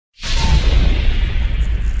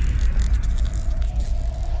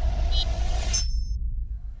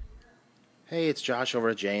Hey, it's Josh over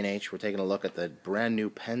at J&H. We're taking a look at the brand new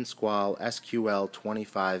Penn Squall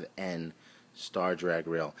SQL25N star drag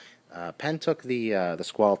reel. Penn took the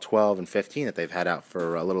Squall 12 and 15 that they've had out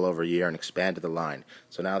for a little over a year and expanded the line.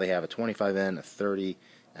 So now they have a 25N, a 30,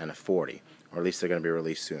 and a 40, or at least they're going to be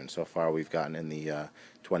released soon. So far we've gotten in the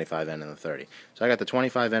 25N and the 30. So I got the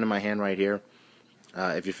 25N in my hand right here.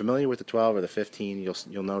 If you're familiar with the 12 or the 15,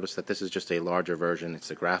 you'll notice that this is just a larger version. It's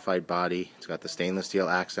a graphite body. It's got the stainless steel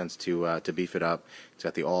accents to beef it up. It's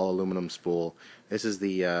got the all aluminum spool. This is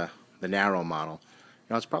the narrow model.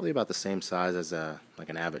 You know, it's probably about the same size as like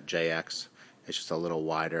an Abbott JX. It's just a little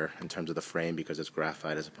wider in terms of the frame because it's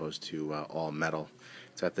graphite as opposed to all metal.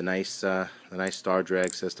 It's got the nice star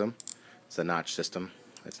drag system. It's the notch system.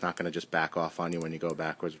 It's not going to just back off on you when you go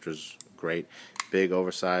backwards, which is great. Big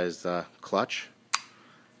oversized clutch.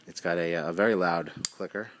 It's got a very loud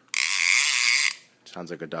clicker. Sounds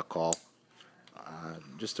like a duck call.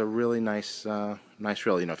 Just a really nice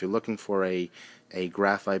reel. You know, if you're looking for a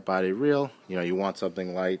graphite body reel, you know, you want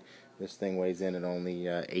something light. This thing weighs in at only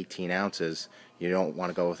 18 ounces. You don't want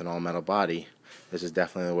to go with an all metal body. This is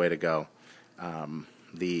definitely the way to go.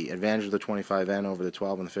 The advantage of the 25N over the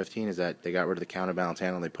 12 and the 15 is that they got rid of the counterbalance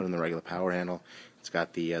handle. They put in the regular power handle. It's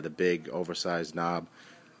got the big oversized knob.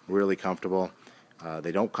 Really comfortable.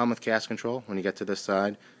 They don't come with cast control when you get to this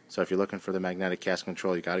side, so if you're looking for the magnetic cast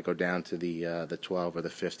control, you got to go down to the 12 or the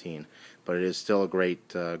 15. But it is still a great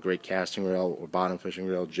casting reel or bottom fishing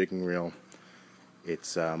reel, jigging reel.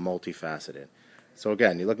 It's multifaceted. So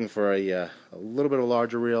again, you're looking for a little bit of a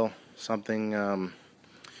larger reel, something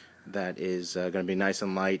that is going to be nice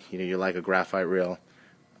and light. You know, you like a graphite reel.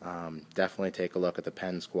 Definitely take a look at the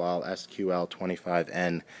Penn Squall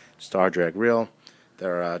SQL25N star drag reel.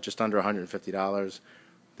 They're just under $150.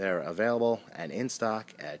 They're available and in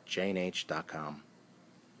stock at jnh.com.